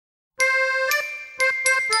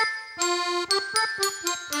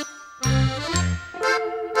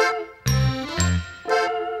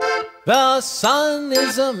The sun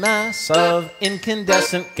is a mass of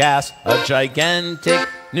incandescent gas, a gigantic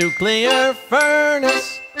nuclear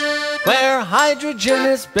furnace, where hydrogen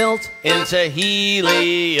is built into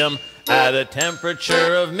helium at a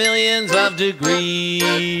temperature of millions of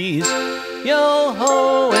degrees.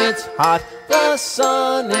 Yo-ho, it's hot. The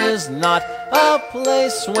sun is not a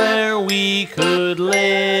place where we could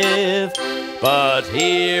live. But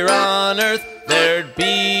here on Earth, there'd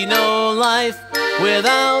be no life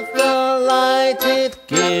without the light it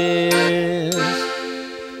gives.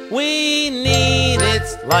 We need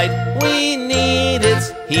its light, we need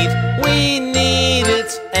its heat, we need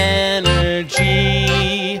its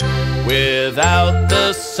energy. Without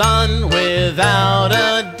the sun, without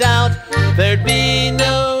a doubt, there'd be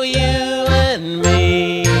no you and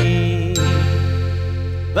me.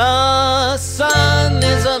 The sun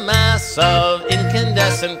is a mass of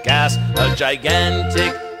incandescent gas, a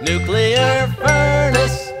gigantic nuclear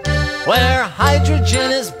furnace, where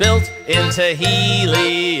hydrogen is built into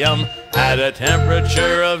helium at a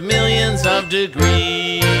temperature of millions of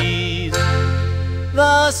degrees.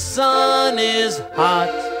 The sun is hot.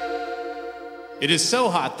 It is so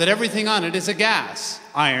hot that everything on it is a gas: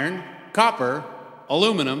 iron, copper,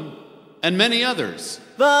 aluminum, and many others.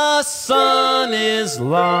 The sun is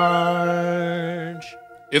large.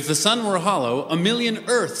 If the sun were hollow, 1,000,000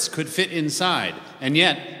 Earths could fit inside, and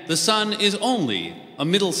yet the sun is only a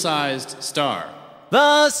middle-sized star.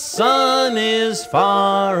 The sun is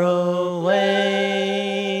far away.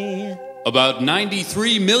 About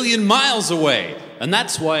 93 million miles away, and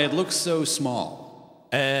that's why it looks so small.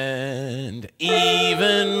 And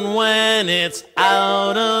even when it's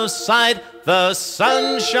out of sight, the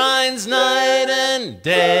sun shines night and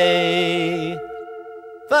day.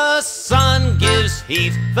 The sun gives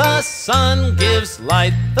heat, the sun gives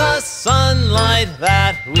light, the sunlight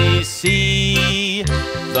that we see.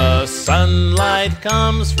 The sunlight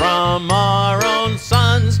comes from our own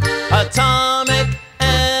sun's atomic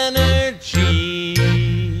energy.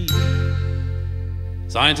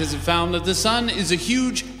 Scientists have found that the sun is a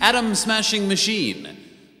huge atom-smashing machine.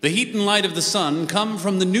 The heat and light of the sun come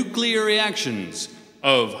from the nuclear reactions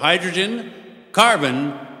of hydrogen,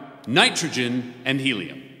 carbon, nitrogen, and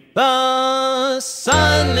helium. The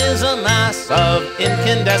sun is a mass of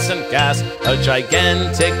incandescent gas, a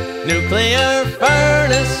gigantic nuclear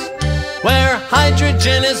furnace, where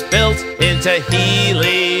hydrogen is built into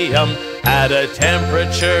helium at a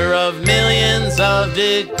temperature of millions of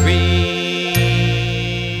degrees.